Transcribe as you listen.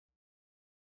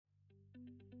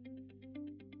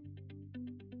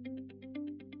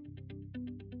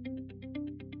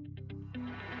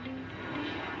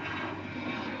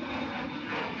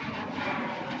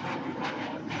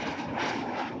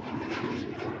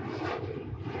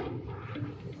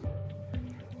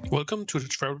Welcome to the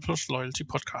Travel Plus Loyalty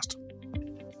Podcast.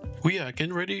 We are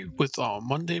again ready with our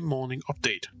Monday morning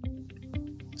update.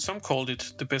 Some called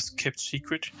it the best kept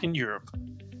secret in Europe.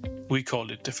 We called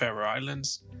it the Faroe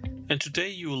Islands, and today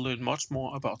you will learn much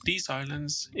more about these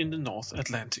islands in the North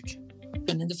Atlantic.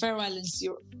 In the Faroe Islands,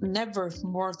 you're never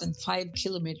more than 5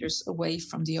 kilometers away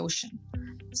from the ocean.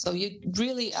 So you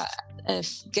really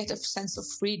get a sense of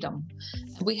freedom.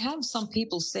 We have some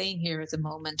people staying here at the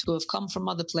moment who have come from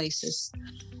other places,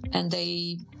 and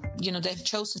they've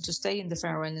chosen to stay in the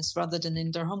Faroe Islands rather than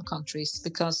in their home countries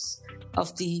because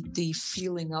of the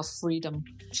feeling of freedom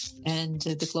and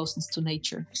the closeness to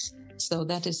nature. So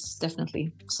that is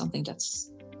definitely something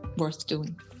that's worth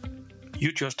doing.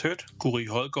 You just heard Guðrið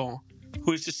Højgaard,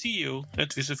 who is the CEO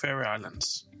at Visit Faroe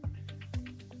Islands.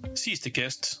 She is the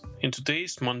guest in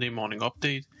today's Monday morning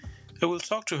update. I will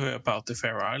talk to her about the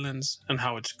Faroe Islands and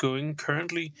how it's going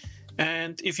currently,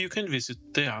 and if you can visit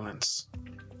the islands.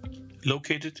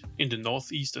 Located in the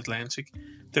Northeast Atlantic,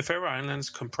 the Faroe Islands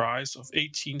comprise of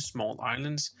 18 small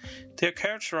islands. They are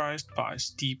characterized by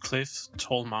steep cliffs,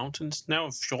 tall mountains, narrow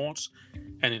fjords,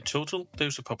 and in total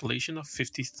there's a population of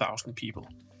 50,000 people.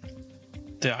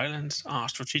 The islands are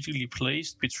strategically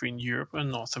placed between Europe and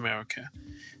North America.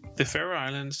 The Faroe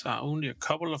Islands are only a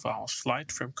couple of hours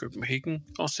flight from Copenhagen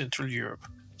or Central Europe,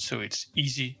 so it's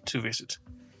easy to visit.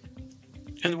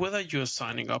 And whether you are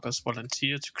signing up as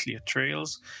volunteer to clear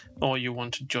trails, or you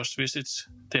want to just visit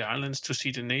the islands to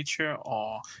see the nature,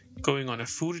 or going on a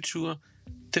foodie tour,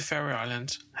 the Faroe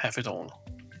Islands have it all.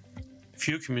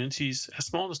 Few communities as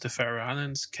small as the Faroe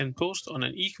Islands can boast on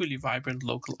an equally vibrant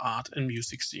local art and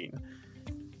music scene.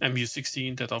 A music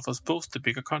scene that offers both the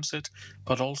bigger concert,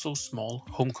 but also small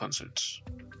home concerts.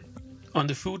 On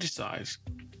the foodie side,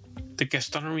 the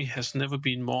gastronomy has never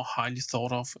been more highly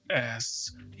thought of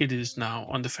as it is now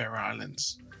on the Faroe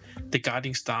Islands. The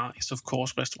guiding star is of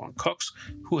course Restaurant Cox,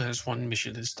 who has one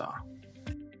Michelin star.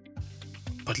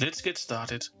 But let's get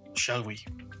started, shall we?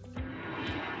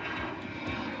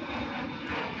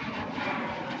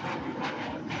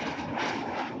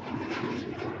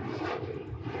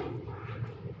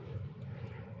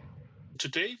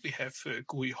 Today we have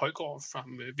Guðrið Højgaard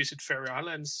from Visit Faroe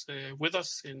Islands with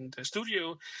us in the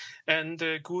studio. And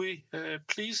Guðrið,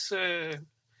 please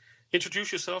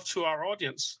introduce yourself to our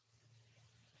audience.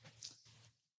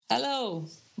 Hello,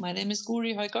 my name is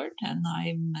Guðrið Højgaard, and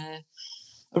I'm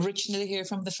originally here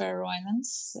from the Faroe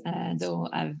Islands, though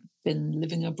I've been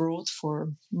living abroad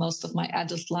for most of my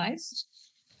adult life,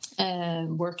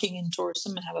 working in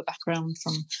tourism and have a background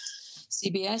from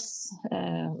CBS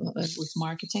with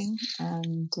marketing,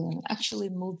 and actually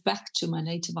moved back to my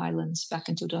native islands back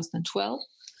in 2012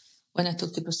 when I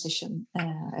took the position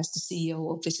as the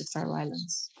CEO of Visit Faroe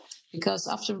Islands. Because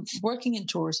after working in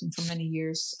tourism for many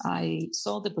years, I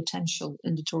saw the potential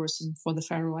in the tourism for the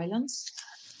Faroe Islands,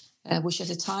 which at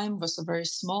the time was a very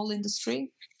small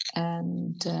industry.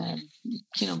 And,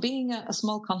 being a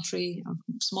small country, a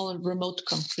small remote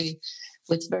country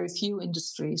with very few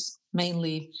industries,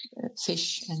 mainly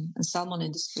fish and salmon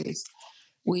industries,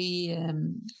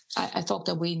 I thought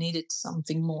that we needed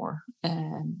something more,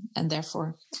 and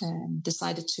therefore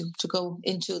decided to go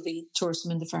into the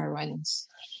tourism in the Faroe Islands.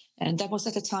 And that was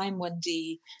at a time when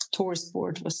the tourist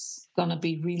board was going to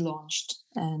be relaunched,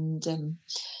 and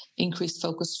increased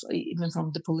focus even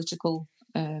from the political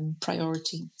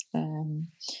priority,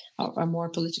 or more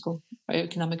political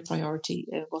economic priority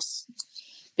was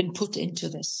been put into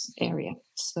this area.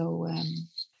 So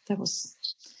that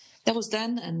was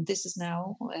then, and this is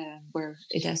now where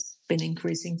it has been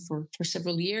increasing for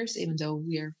several years, even though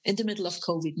we are in the middle of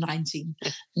COVID-19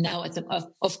 now,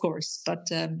 of course. But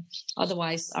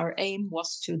otherwise, our aim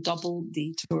was to double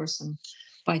the tourism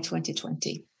by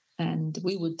 2020, and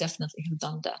we would definitely have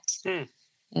done that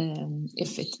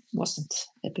if it wasn't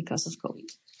because of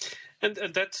COVID.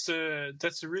 And that's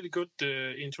a really good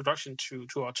introduction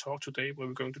to our talk today, where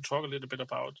we're going to talk a little bit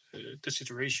about the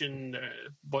situation,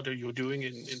 what are you doing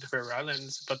in the Faroe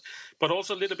Islands, but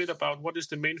also a little bit about what is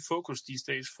the main focus these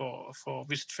days for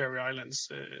Visit Faroe Islands.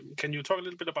 Can you talk a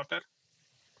little bit about that?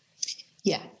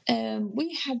 Yeah,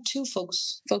 we have two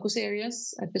focus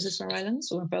areas at Visit Faroe Islands.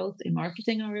 We're both a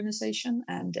marketing organization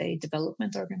and a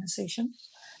development organization,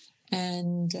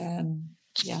 and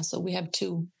so we have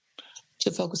two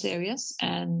focus areas,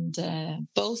 and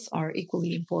both are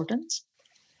equally important.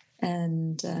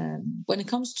 And when it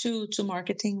comes to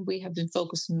marketing, we have been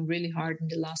focusing really hard in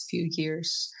the last few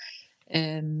years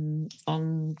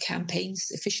on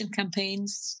campaigns, efficient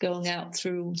campaigns going out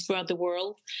throughout the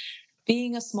world.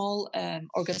 Being a small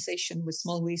organization with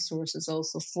small resources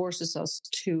also forces us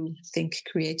to think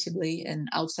creatively and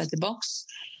outside the box.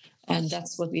 And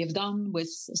that's what we have done with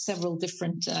several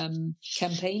different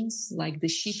campaigns, like the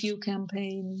Sheep View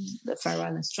campaign, the Faroe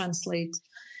Islands Translate,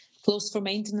 Closed for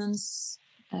Maintenance,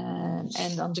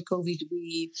 and under COVID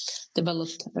we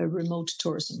developed a remote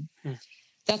tourism.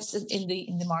 That's in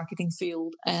the marketing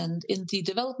field. And in the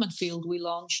development field, we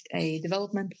launched a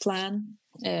development plan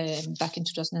back in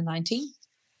 2019,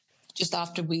 just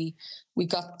after we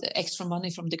got extra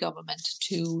money from the government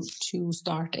to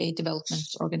start a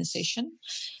development organization.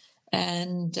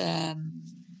 And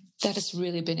that has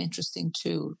really been interesting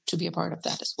to be a part of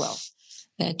that as well,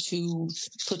 to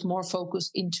put more focus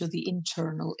into the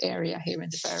internal area here in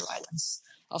the Faroe Islands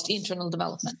of the internal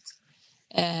development.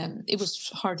 It was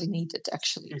hardly needed,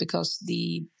 actually, because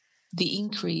the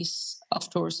increase of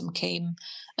tourism came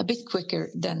a bit quicker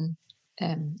than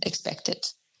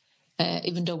expected.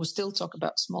 Even though we still talk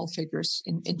about small figures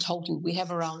in total, we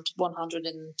have around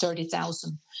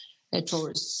 130,000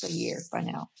 tourists a year by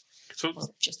now. So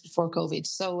just before COVID.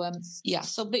 So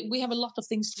so we have a lot of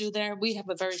things to do there. We have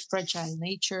a very fragile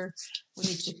nature. We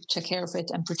need to take care of it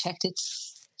and protect it.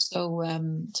 So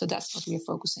that's what we are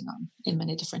focusing on in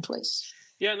many different ways.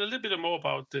 Yeah, and a little bit more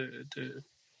about the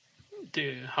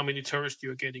how many tourists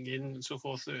you're getting in and so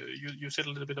forth. You said a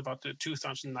little bit about the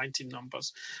 2019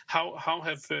 numbers. How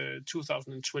have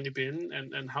 2020 been,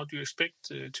 and how do you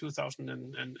expect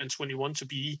 2021 to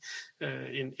be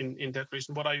in that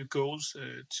region? What are your goals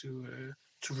to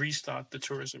restart the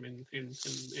tourism in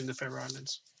the Faroe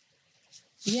Islands?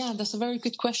 Yeah, that's a very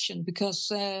good question, because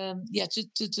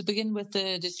to begin with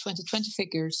the 2020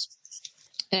 figures,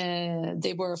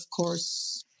 they were, of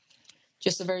course,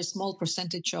 just a very small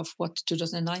percentage of what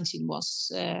 2019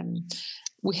 was.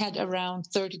 We had around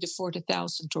 30 to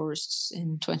 40,000 tourists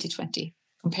in 2020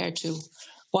 compared to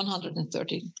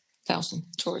 130,000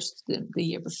 tourists the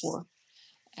year before.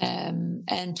 And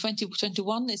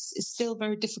 2021 is still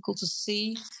very difficult to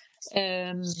see.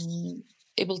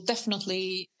 It will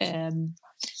definitely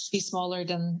be smaller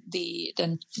than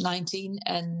 19,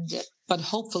 but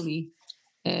hopefully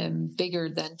bigger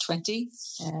than 20.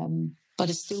 But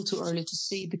it's still too early to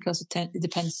see, because it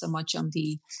depends so much on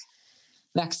the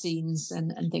vaccines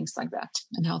and things like that,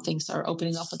 and how things are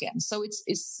opening up again. So it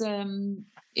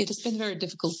has been very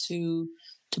difficult to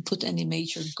put any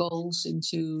major goals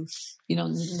into, in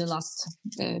the last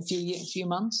few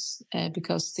months,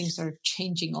 because things are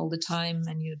changing all the time,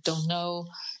 and you don't know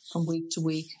from week to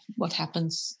week what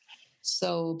happens.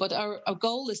 So, but our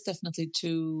goal is definitely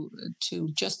to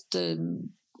just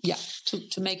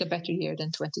to make a better year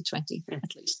than 2020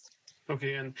 at least.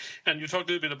 Okay, and you talked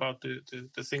a little bit about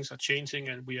the things are changing,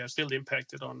 and we are still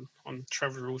impacted on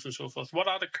travel rules and so forth. What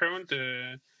are the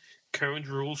current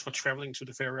rules for traveling to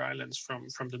the Faroe Islands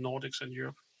from the Nordics and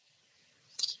Europe?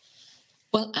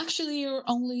 Well, actually, you're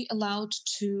only allowed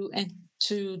to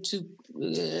enter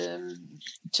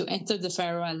the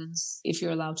Faroe Islands if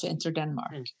you're allowed to enter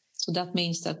Denmark. So that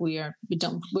means that we're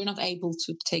not able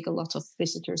to take a lot of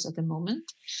visitors at the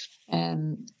moment.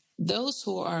 Those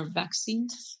who are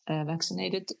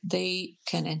vaccinated, they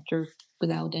can enter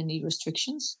without any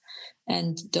restrictions,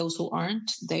 and those who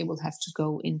aren't, they will have to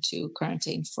go into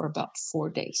quarantine for about 4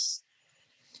 days.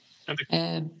 And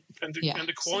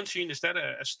the quarantine, is that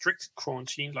a strict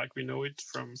quarantine like we know it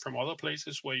from other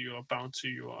places where you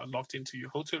are locked into your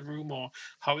hotel room, or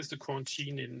how is the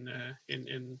quarantine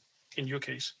in your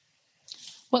case?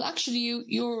 Well, actually,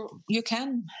 you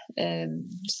can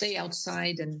stay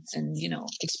outside and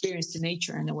experience the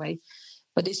nature in a way,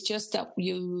 but it's just that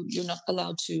you're not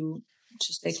allowed to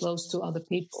stay close to other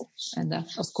people, and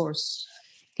that, of course,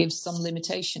 gives some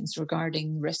limitations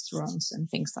regarding restaurants and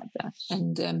things like that.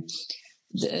 And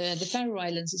the Faroe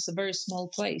Islands is a very small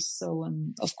place, so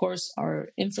of course our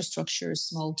infrastructure is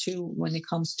small too when it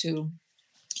comes to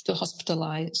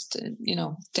hospitalized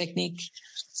technique.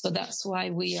 So that's why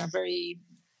we are very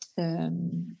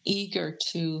eager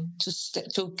to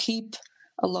keep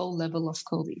a low level of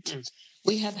COVID.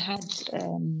 We have had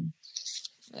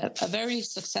a very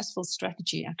successful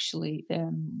strategy, actually,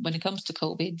 when it comes to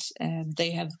COVID.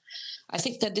 I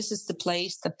think that this is the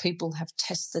place that people have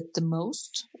tested the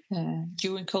most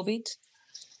during COVID.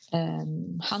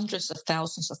 Hundreds of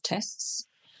thousands of tests.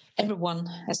 Everyone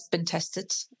has been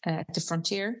tested at the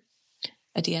frontier,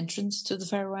 at the entrance to the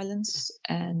Faroe Islands,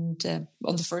 and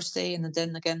on the first day, and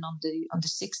then again on the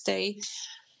sixth day.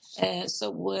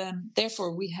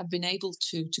 Therefore, we have been able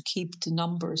to keep the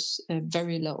numbers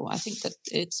very low. I think that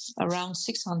it's around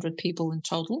 600 people in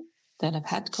total that have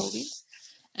had COVID,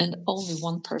 and only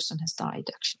one person has died,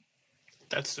 actually.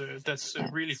 That's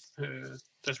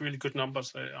really good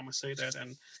numbers. I must say that,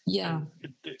 and yeah,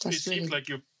 it seems like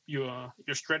your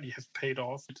strategy has paid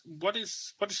off. What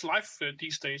is life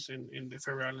these days in the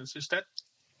Faroe Islands? Is that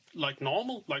like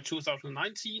normal, like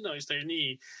 2019, or is there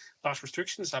any large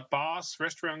restrictions? Are bars,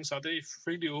 restaurants, are they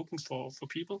freely open for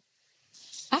people?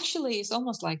 Actually, it's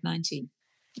almost like 19.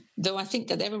 Though I think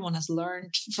that everyone has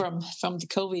learned from the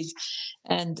COVID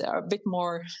and are a bit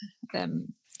more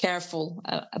careful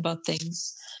about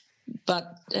things.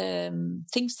 But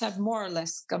things have more or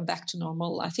less gone back to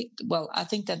normal. I think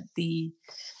that the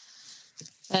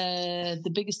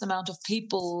biggest amount of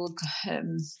people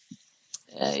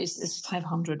is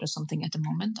 500 or something at the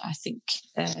moment, I think.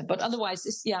 But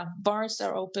otherwise, bars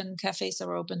are open, cafes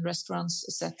are open, restaurants,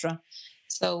 etc.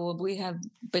 So we have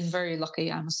been very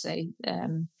lucky, I must say.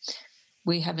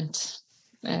 We haven't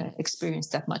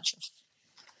experienced that much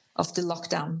of the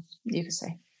lockdown, you could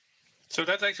say. So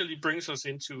that actually brings us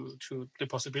into the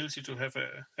possibility to have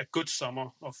a good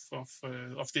summer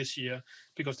of this year,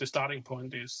 because the starting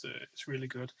point is really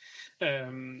good.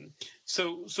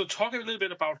 So talk a little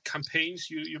bit about campaigns.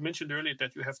 You mentioned earlier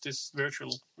that you have this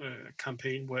virtual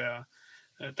campaign where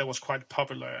that was quite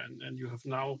popular, and you have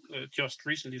now just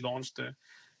recently launched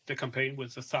the campaign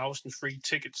with 1,000 free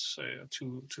tickets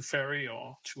to ferry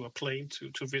or to a plane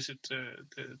to visit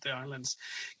the islands.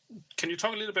 Can you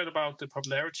talk a little bit about the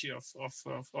popularity of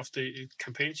the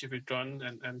campaigns you've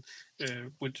done, and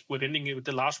with ending with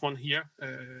the last one here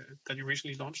that you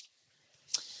recently launched?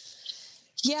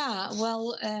 Yeah,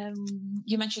 well,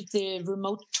 you mentioned the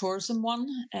remote tourism one.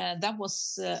 That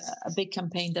was a big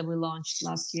campaign that we launched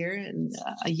last year,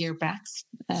 a year back,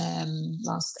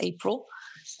 last April.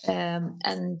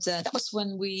 And that was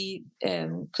when we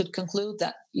could conclude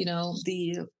that,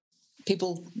 the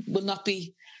people will not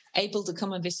be able to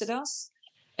come and visit us.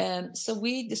 So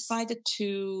we decided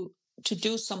to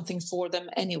do something for them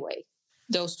anyway,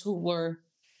 those who were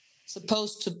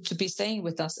supposed to be staying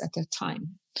with us at that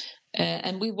time.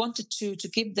 And we wanted to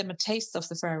give them a taste of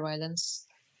the Faroe Islands,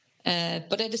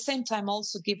 but at the same time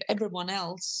also give everyone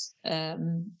else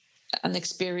an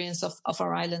experience of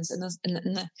our islands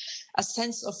and a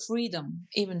sense of freedom,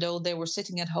 even though they were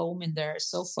sitting at home in their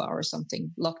sofa or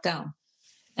something, locked down,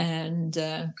 and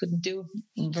couldn't do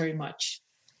very much.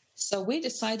 So we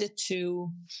decided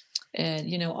to,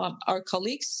 our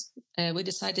colleagues, we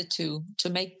decided to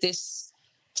make this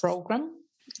program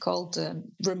called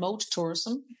remote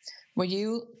tourism, where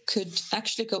you could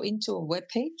actually go into a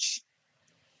webpage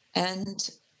and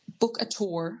book a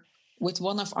tour with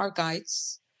one of our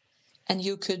guides, and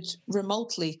you could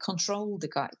remotely control the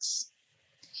guides.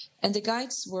 And the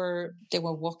guides were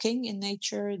walking in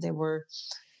nature, they were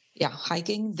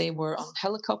hiking, they were on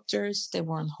helicopters, they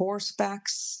were on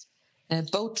horsebacks,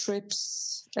 boat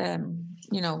trips, a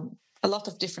lot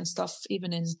of different stuff,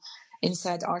 even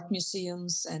inside art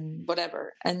museums and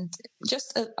whatever. And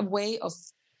just a way of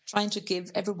trying to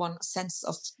give everyone a sense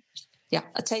of,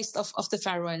 a taste of the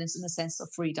Faroe Islands and a sense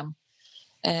of freedom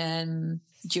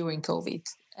during COVID.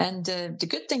 And the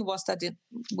good thing was that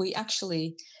we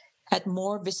actually had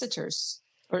more visitors,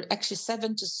 or actually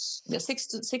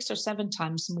 6 or 7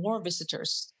 times more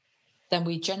visitors than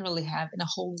we generally have in a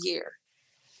whole year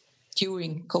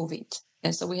during COVID.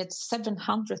 And so we had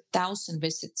 700,000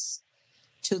 visits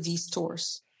to these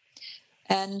tours.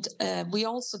 And we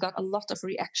also got a lot of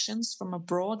reactions from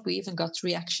abroad. We even got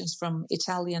reactions from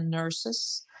Italian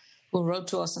nurses who wrote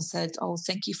to us and said, "Oh,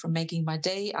 thank you for making my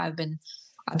day. I've been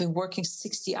working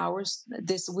 60 hours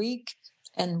this week,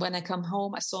 and when I come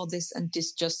home, I saw this, and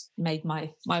this just made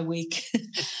my week."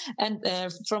 And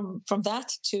from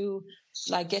that to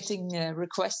like getting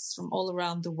requests from all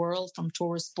around the world, from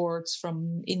tourist boards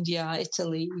from India,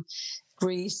 Italy,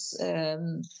 Greece,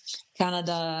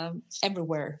 Canada,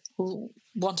 everywhere, who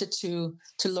wanted to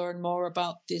learn more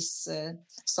about this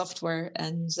software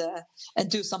and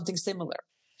do something similar.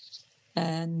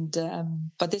 And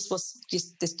but this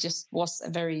just was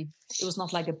it was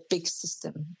not like a big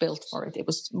system built for it. It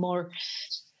was more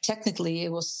technically,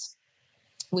 it was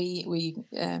we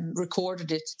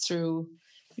recorded it through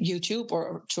YouTube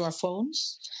or to our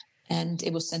phones, and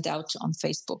it was sent out on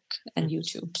Facebook and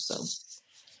YouTube, so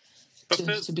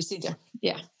to be seen there.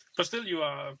 Yeah. But still, you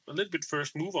are a little bit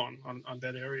first move on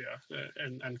that area,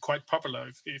 and quite popular.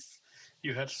 If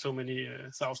you had so many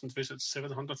 1,000 visits,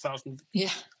 700,000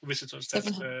 visitors,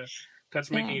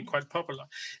 that's making it quite popular.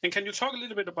 And can you talk a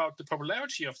little bit about the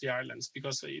popularity of the islands?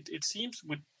 Because it seems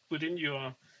within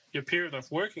your period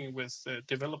of working with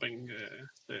developing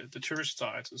the tourist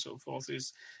sites and so forth,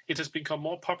 it has become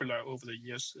more popular over the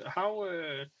years. How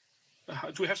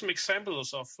do we have some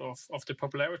examples of the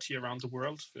popularity around the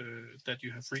world that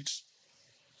you have reached?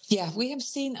 Yeah, we have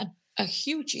seen a a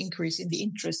huge increase in the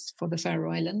interest for the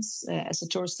Faroe Islands as a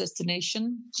tourist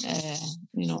destination.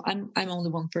 I'm only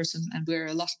one person, and we're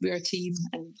a team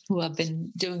and who have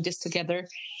been doing this together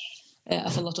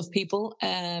of a lot of people,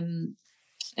 and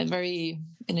very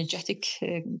energetic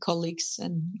colleagues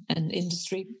and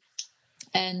industry.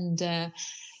 And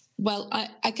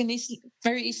I can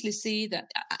very easily see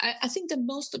that. I think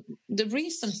the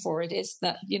reason for it is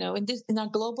that in our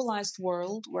globalized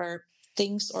world where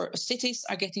things or cities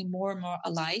are getting more and more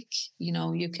alike.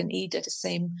 You can eat at the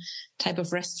same type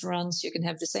of restaurants. You can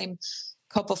have the same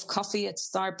cup of coffee at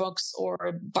Starbucks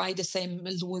or buy the same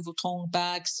Louis Vuitton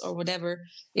bags or whatever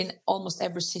in almost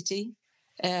every city.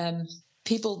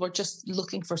 People were just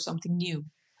looking for something new,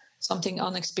 something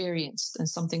unexperienced and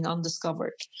something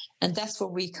undiscovered. And that's where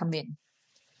we come in.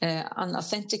 An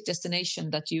authentic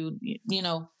destination that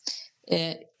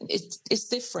it's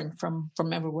different from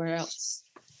everywhere else.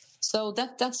 So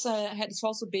it's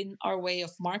also been our way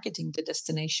of marketing the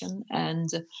destination. And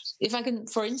if I can,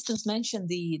 for instance, mention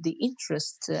the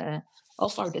interest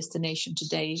of our destination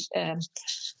today,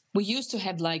 we used to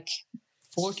have like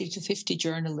 40 to 50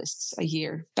 journalists a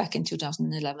year back in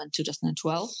 2011,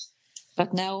 2012.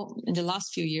 But now in the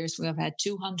last few years, we have had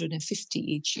 250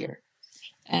 each year.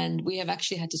 And we have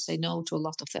actually had to say no to a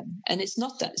lot of them. And it's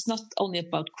not only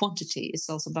about quantity, it's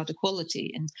also about the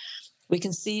quality. And we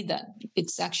can see that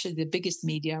it's actually the biggest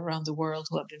media around the world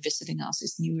who have been visiting us.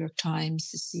 It's New York Times,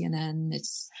 it's CNN,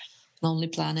 it's Lonely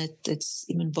Planet, it's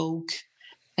even Vogue,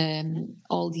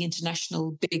 all the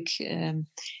international big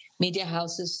media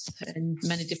houses in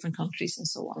many different countries and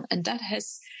so on. And that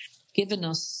has given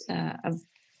us a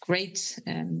great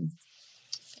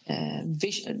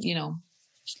vision,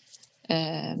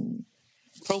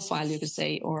 profile, you could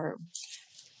say, or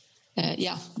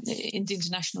in the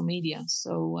international media.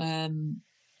 So, and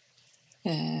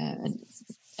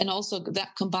also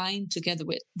that combined together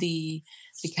with the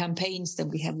campaigns that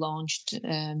we have launched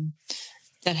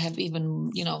that have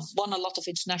even, won a lot of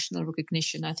international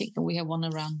recognition. I think we have won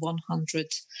around 100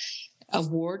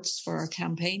 awards for our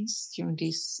campaigns during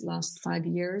these last 5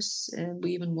 years.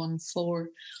 We even won four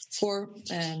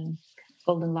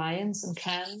Golden Lions in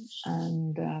Cannes,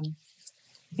 and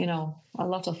a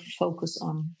lot of focus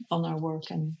on our work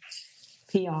and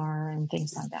PR and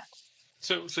things like that.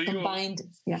 So you combined,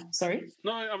 sorry.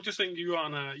 No, I'm just saying you are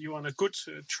on a good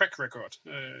track record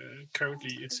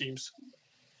currently. It seems.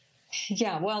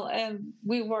 Yeah, well,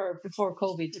 we were before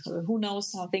COVID. Who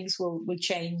knows how things will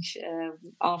change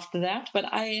after that? But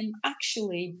I am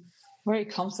actually very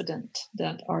confident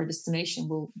that our destination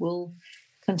will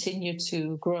continue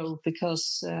to grow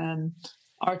because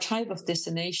our type of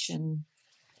destination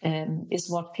is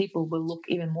what people will look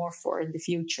even more for in the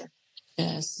future.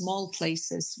 Small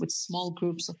places with small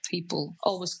groups of people,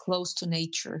 always close to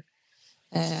nature,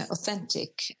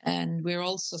 authentic. And we're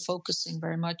also focusing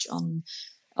very much on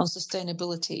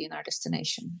sustainability in our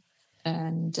destination.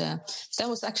 And that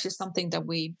was actually something that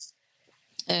we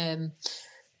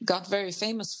got very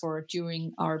famous for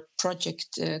during our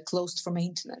project Closed for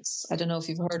Maintenance. I don't know if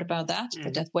you've heard about that,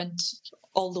 but that went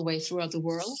all the way throughout the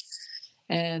world.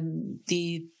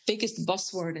 The biggest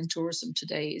buzzword in tourism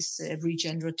today is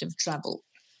regenerative travel,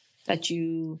 that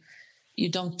you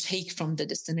don't take from the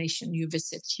destination you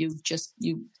visit. You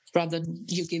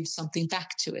give something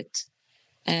back to it.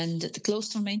 And the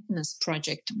Closed for Maintenance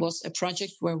project was a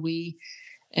project where we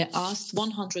asked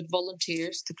 100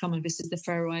 volunteers to come and visit the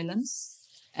Faroe Islands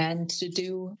and to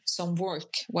do some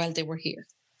work while they were here.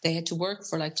 They had to work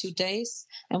for like 2 days,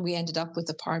 and we ended up with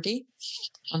a party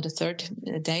on the third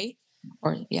day,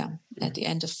 at the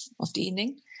end of the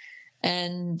evening.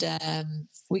 And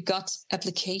we got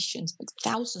applications,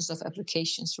 thousands of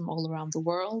applications from all around the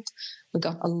world. We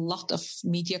got a lot of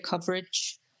media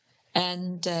coverage,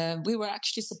 and we were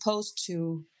actually supposed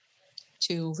to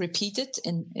repeat it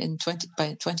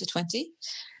by 2020.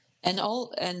 And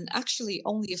actually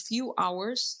only a few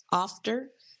hours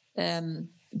after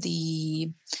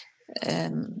the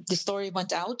story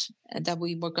went out that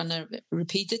we were going to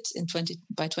repeat it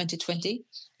by 2020,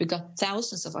 we got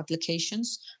thousands of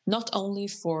applications, not only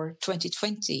for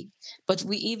 2020, but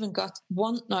we even got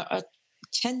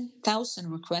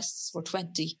 10,000 requests for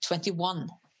 2021.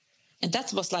 And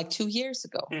that was like 2 years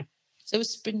ago. So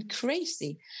it's been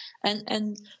crazy.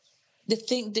 And the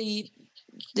thing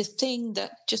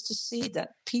that just to see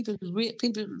that people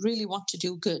really want to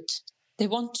do good. They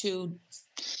want to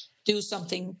do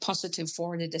something positive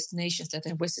for the destinations that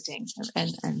they're visiting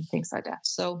and things like that.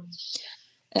 So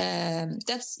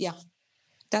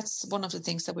that's one of the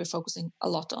things that we're focusing a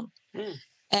lot on.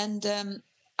 And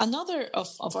another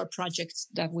of our projects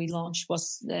that we launched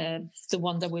was the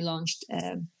one that we launched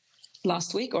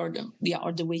last week, or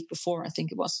the week before, I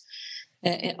think it was,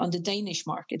 on the Danish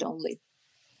market only,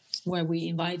 where we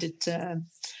invited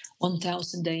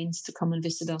 1,000 Danes to come and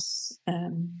visit us,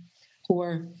 who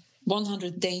were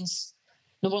 1,000 Danes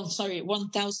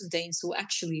who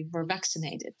actually were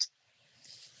vaccinated.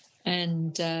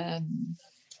 And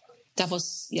that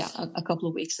was, a couple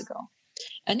of weeks ago.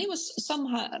 And it was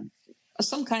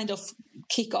some kind of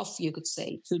kick-off, you could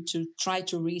say, to try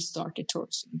to restart the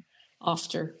tourism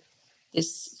after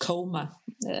this coma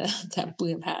that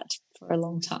we have had for a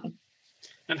long time.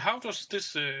 And how does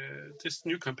this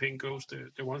new campaign goes?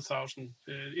 The 1,000.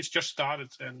 It's just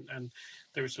started, and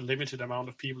there is a limited amount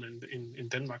of people in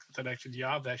Denmark that actually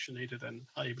are vaccinated and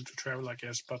are able to travel, I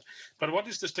guess. But what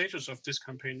is the status of this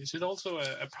campaign? Is it also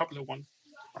a popular one?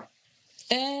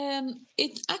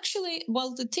 It actually,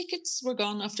 the tickets were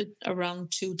gone after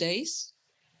around 2 days.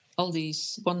 All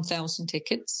these 1,000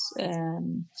 tickets.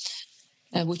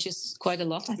 Which is quite a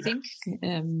lot, I think,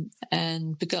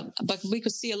 but we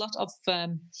could see a lot of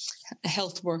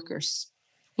health workers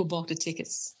who bought the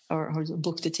tickets or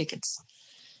booked the tickets,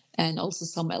 and also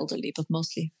some elderly, but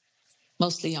mostly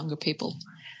younger people.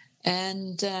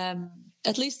 And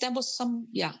at least that was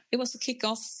it was a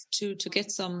kickoff to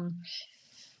get some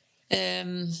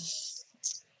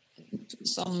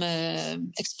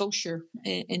exposure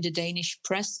in the Danish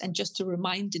press, and just to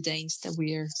remind the Danes that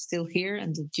we are still here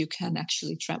and that you can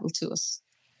actually travel to us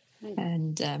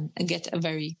and get a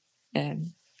very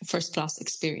first-class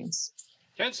experience.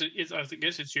 Yeah, I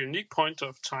guess it's a unique point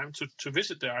of time to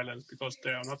visit the island, because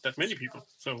there are not that many people.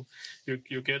 So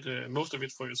you get most of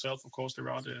it for yourself. Of course, there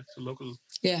are the local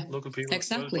people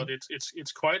exactly. as well, but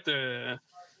it's quite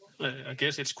I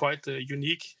guess it's quite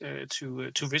unique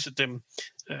to visit them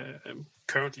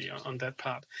currently on that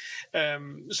part.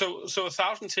 So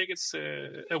 1,000 tickets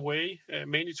away,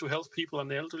 mainly to health people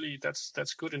and elderly.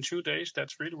 That's good in 2 days.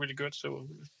 That's really, really good. So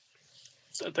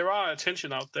there are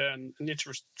attention out there and an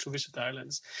interest to visit the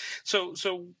islands. So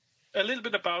a little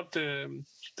bit about the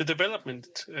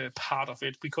development part of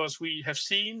it, because we have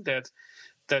seen that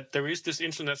there is this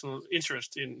international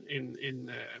interest in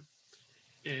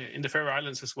the Faroe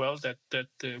Islands as well, that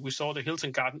we saw the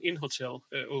Hilton Garden Inn Hotel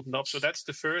open up. So that's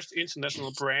the first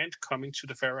international brand coming to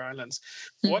the Faroe Islands.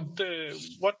 What do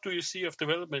you see of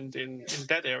development in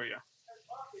that area?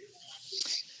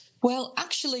 Well,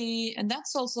 actually, and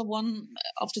that's also one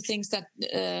of the things that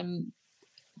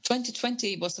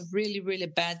 2020 was a really, really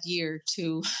bad year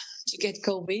to get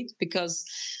COVID, because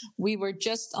we were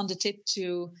just on the tip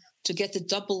to get the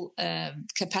double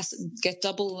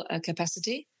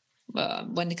capacity.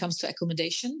 When it comes to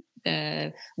accommodation,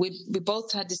 we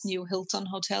both had this new Hilton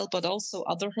hotel, but also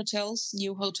other hotels,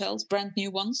 new hotels, brand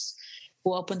new ones,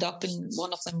 who opened up. And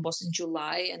one of them was in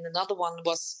July, and another one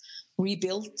was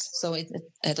rebuilt, so it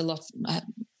had a lot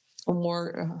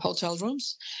more hotel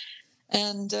rooms.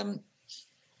 And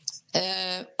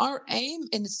our aim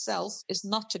in itself is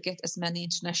not to get as many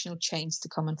international chains to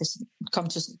come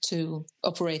to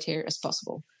operate here as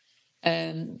possible.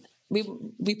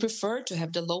 We prefer to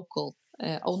have the local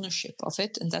ownership of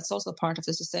it, and that's also part of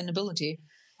the sustainability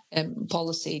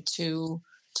policy to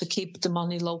keep the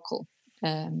money local.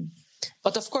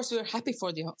 But of course, we're happy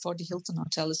for the Hilton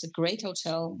Hotel. It's a great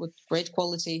hotel with great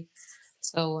quality,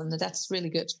 and that's really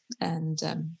good. And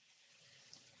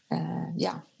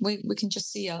we can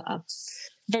just see a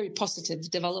very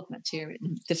positive development here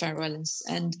in the Faroe Islands.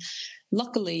 And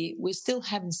luckily, we still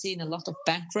haven't seen a lot of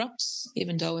bankrupts,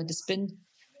 even though it has been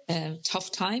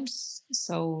tough times.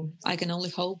 So I can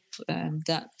only hope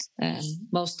that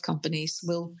most companies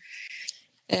will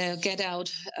get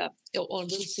out or will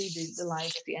see the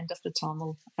light at the end of the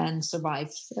tunnel and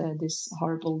survive this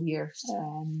horrible year,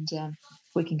 and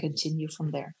we can continue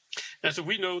from there. And so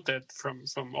we know that from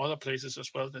other places as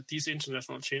well, that these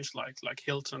international chains like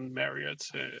Hilton, Marriott,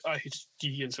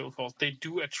 IHG and so forth, they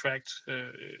do attract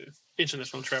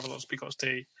international travelers, because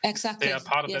they are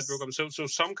part of that program. So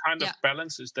some kind of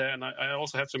balance is there. And I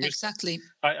also have to admit,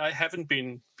 I haven't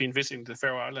been visiting the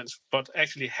Faroe Islands, but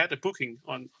actually had a booking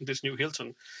on this new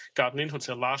Hilton Garden Inn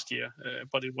Hotel last year.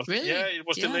 But it was it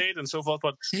was delayed and so forth.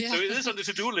 But so it is on the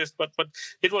to-do list. But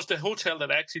it was the hotel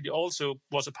that actually also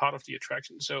was a part of the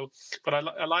attraction. So, but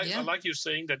I like you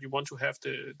saying that you want to have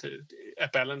a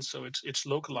balance, so it's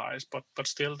localized, but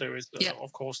still there is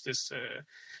of course this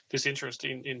interest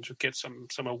in to get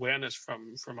some awareness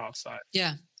from outside.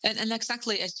 Yeah, and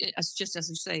exactly as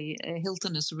you say,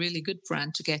 Hilton is a really good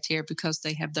brand to get here, because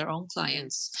they have their own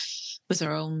clients with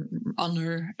their own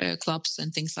honor clubs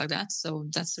and things like that. So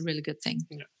that's a really good thing.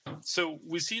 Yeah. So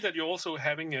we see that you're also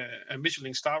having a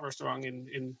Michelin star restaurant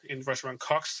in restaurant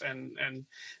Cox, and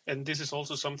this is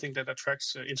also something that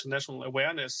attracts international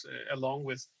awareness, along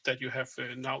with that you have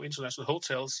now international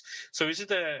hotels. So is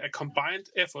it a combined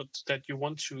effort that you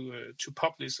want to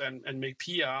publish and make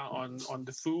PR on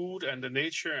the food and the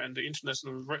nature and the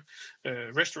international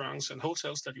restaurants and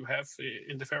hotels that you have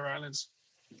in the Faroe Islands?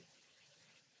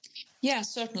 Yeah,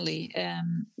 certainly.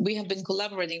 We have been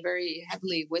collaborating very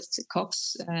heavily with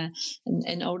Cox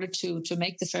in order to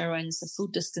make the Faroe Islands a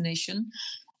food destination.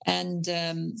 And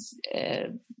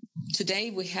today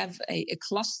we have a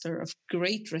cluster of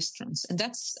great restaurants. And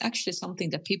that's actually something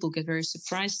that people get very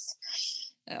surprised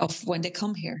of when they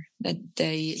come here, that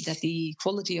the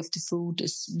quality of the food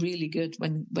is really good,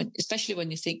 when especially when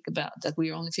you think about that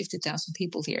we are only 50,000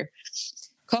 people here.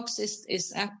 Cox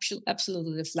is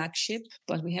absolutely the flagship,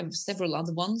 but we have several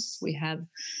other ones. We have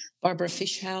Barbara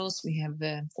Fish House. We have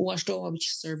Årsdag,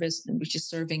 which is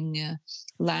serving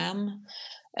lamb.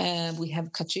 We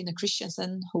have Katrina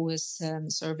Christiansen, who is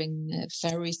serving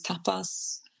Faroese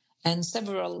tapas, and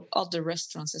several other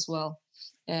restaurants as well.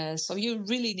 So you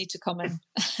really need to come in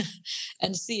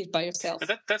and see it by yourself.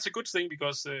 And that's a good thing,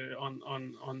 because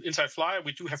on Inside Flyer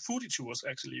we do have foodie tours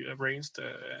actually arranged.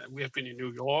 We have been in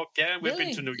New York. Yeah, we've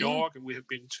been to New York, and we have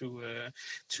been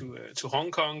to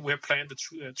Hong Kong. We have planned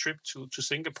a trip to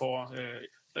Singapore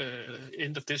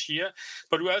end of this year.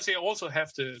 But we also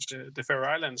have the Faroe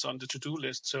Islands on the to-do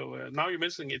list. So now you're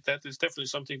mentioning it, that is definitely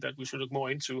something that we should look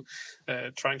more into,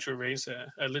 trying to arrange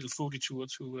a little foodie tour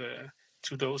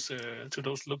to those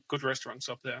good restaurants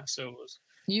up there. So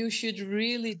you should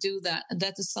really do that, and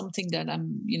that is something that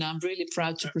I'm really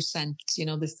proud to present.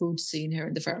 The food scene here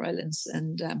in the Faroe Islands,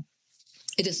 and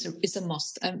it's a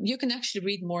must. You can actually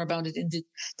read more about it in the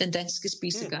Danske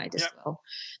Spise Guide as well,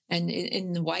 and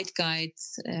in the White Guide,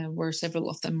 where several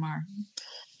of them are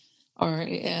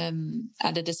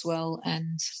added as well.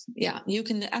 And you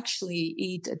can actually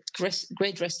eat at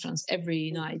great restaurants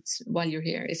every night while you're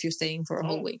here, if you're staying for a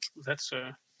whole week. That's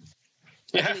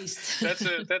at least.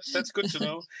 that's good to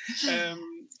know.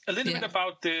 A little bit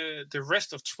about the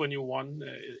rest of 21,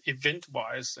 event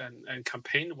wise and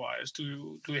campaign wise.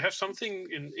 Do you have something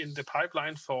in the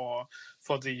pipeline for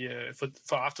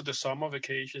after the summer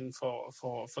vacation, for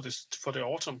the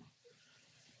autumn?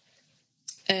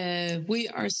 We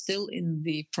are still in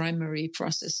the primary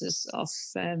processes of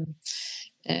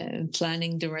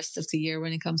planning the rest of the year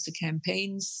when it comes to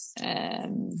campaigns.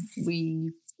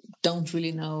 We don't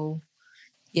really know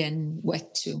yet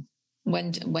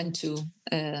when to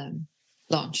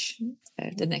launch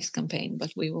the next campaign,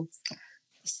 but we will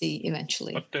see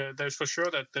eventually. But there's for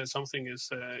sure that something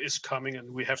is coming,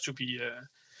 and we have to be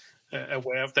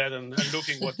aware of that and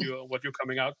looking what you're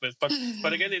coming out with. But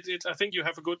again, I think you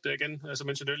have a good, again, as I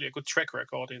mentioned earlier, a good track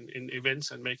record in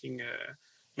events and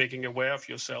making aware of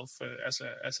yourself as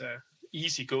a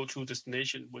easy go-to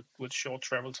destination with short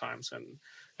travel times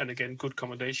and again good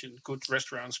accommodation, good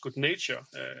restaurants, good nature,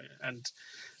 and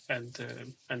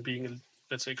being,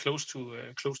 let's say, close to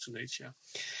nature.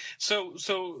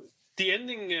 So the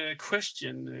ending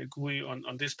question, Guðrið,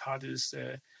 on this part is,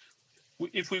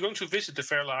 if we're going to visit the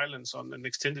Faroe Islands on an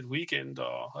extended weekend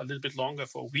or a little bit longer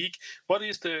for a week, what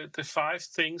is the 5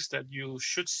 things that you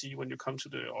should see when you come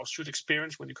or should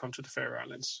experience when you come to the Faroe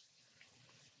Islands?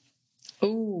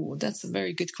 Oh, that's a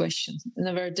very good question, and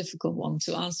a very difficult one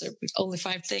to answer with only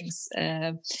 5 things.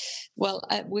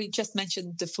 We just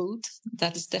mentioned the food.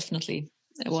 That is definitely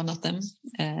one of them.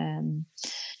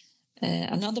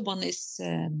 Another one is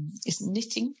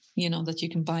knitting. That you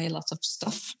can buy a lot of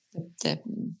stuff.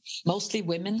 Mostly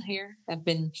women here have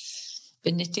been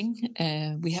knitting.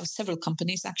 We have several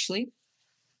companies actually,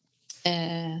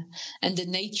 and the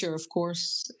nature, of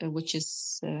course, which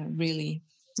is really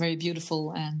very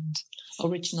beautiful and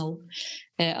original.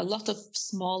 A lot of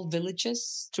small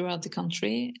villages throughout the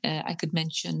country. I could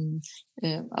mention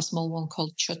a small one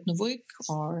called Tjörnuvik,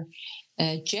 or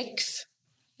Jekf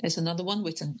is another one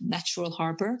with a natural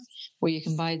harbor where you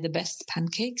can buy the best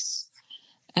pancakes.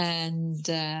 And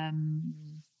how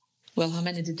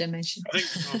many did I mention? I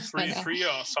think three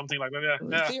or something like that.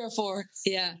 Yeah. 3 or 4.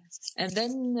 Yeah. And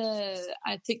then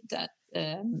I think that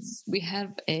we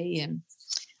have a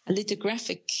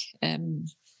lithographic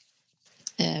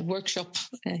workshop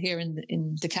here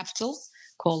in the capital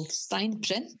called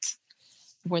Steinprent,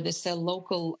 where they sell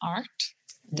local art.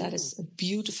 That is a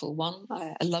beautiful one.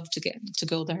 I love to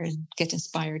go there and get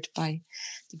inspired by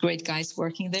the great guys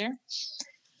working there.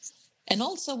 And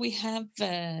also we have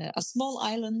a small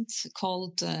island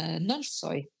called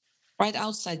Nólsoy, right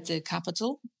outside the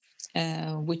capital.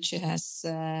 which has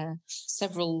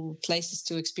several places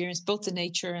to experience both the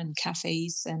nature and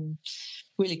cafes and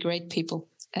really great people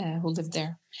who live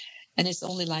there. And it's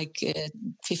only like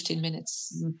 15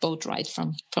 minutes boat ride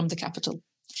from the capital.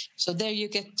 So there you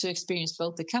get to experience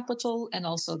both the capital and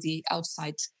also the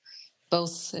outside,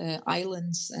 both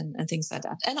islands and things like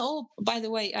that. And by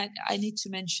the way, I need to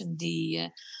mention the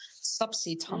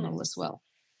subsea tunnel as well.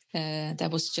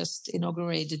 That was just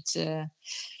inaugurated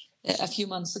a few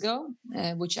months ago,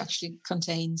 which actually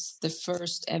contains the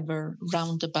first ever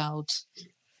roundabout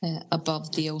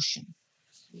above the ocean.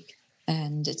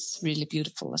 And it's really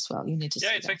beautiful as well. You need to see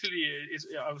it's that. Actually,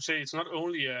 I would say it's not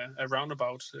only a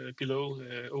roundabout below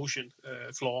ocean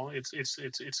floor. It's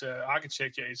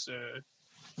architecture. It's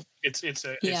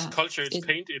culture. It's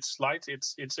paint. It's light.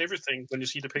 It's everything. When you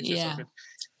see the pictures of it,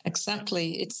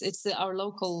 exactly. It's our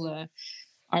local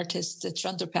artist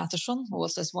Trandor Patterson, who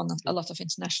also has won a lot of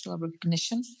international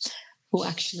recognition, who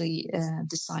actually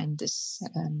designed this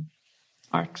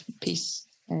art piece.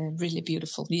 Really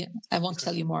beautiful. Yeah, I won't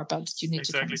tell you more about it. You need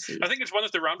to come and see it. I think it's one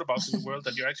of the roundabouts in the world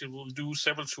that you actually will do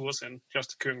several tours and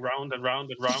just going round and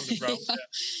round and round and round.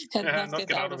 and not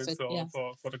get out of it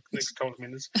for the next couple of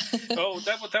minutes.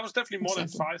 That was definitely more than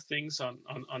 5 things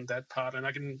on that part, and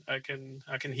I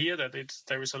can hear that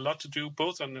there is a lot to do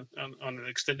both on an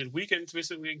extended weekend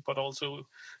visiting, but also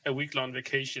a week-long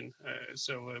vacation.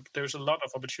 So there's a lot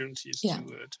of opportunities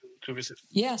to visit.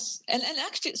 Yes, and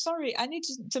actually, sorry, I need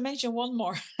to mention one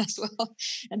more as well,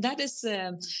 and that is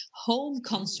home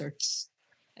concerts,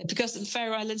 because the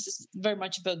Faroe Islands is very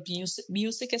much about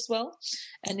music as well.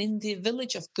 And in the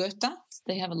village of Göta,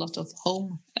 they have a lot of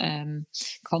home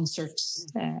concerts,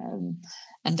 and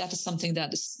that is something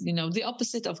that is, the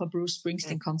opposite of a Bruce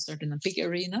Springsteen concert in a big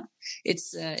arena.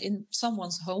 It's in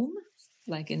someone's home,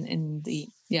 like in the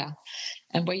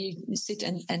and where you sit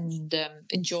and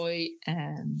enjoy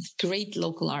great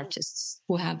local artists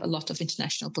who have a lot of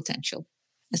international potential.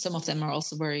 And some of them are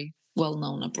also very well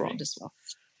known abroad as well.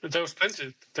 There's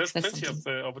plenty of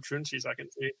opportunities, I can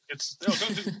say. It's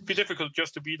going to be difficult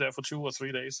just to be there for 2 or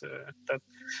 3 days.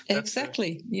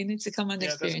 Exactly. You need to come and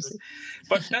experience it.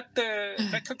 But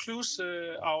that concludes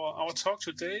our talk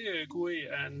today,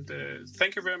 Guðrið. And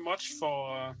thank you very much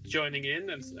for joining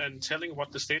in and telling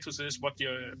what the status is, what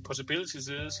your possibilities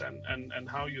is, and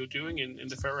how you're doing in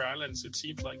the Faroe Islands. It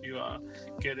seems like you are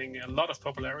getting a lot of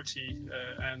popularity,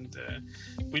 and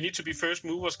we need to be first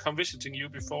movers come visiting you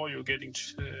before you're getting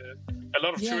a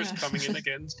lot of tourists coming in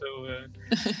again. So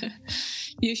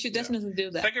you should definitely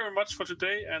do that. Thank you very much for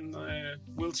today, and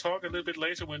we'll talk a little bit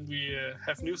later when we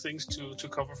have new things to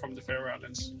cover from the Faroe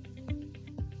Islands.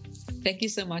 Thank you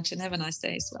so much, and have a nice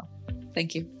day as well.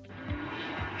 Thank you.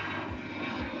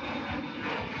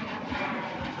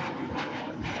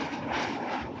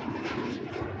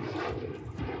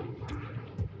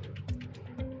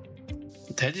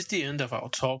 That is the end of our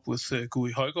talk with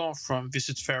Guðrið Højgaard from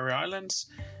Visit Faroe Islands,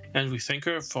 and we thank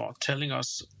her for telling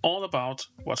us all about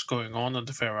what's going on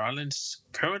the Faroe Islands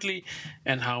currently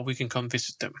and how we can come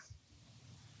visit them.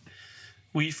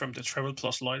 We from the Travel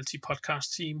Plus Loyalty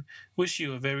podcast team wish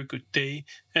you a very good day,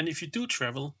 and if you do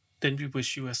travel, then we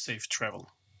wish you a safe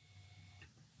travel.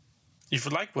 If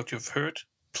you like what you've heard,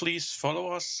 please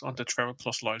follow us on the Travel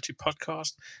Plus Loyalty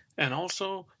podcast, and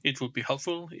also it would be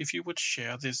helpful if you would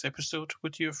share this episode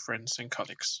with your friends and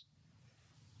colleagues.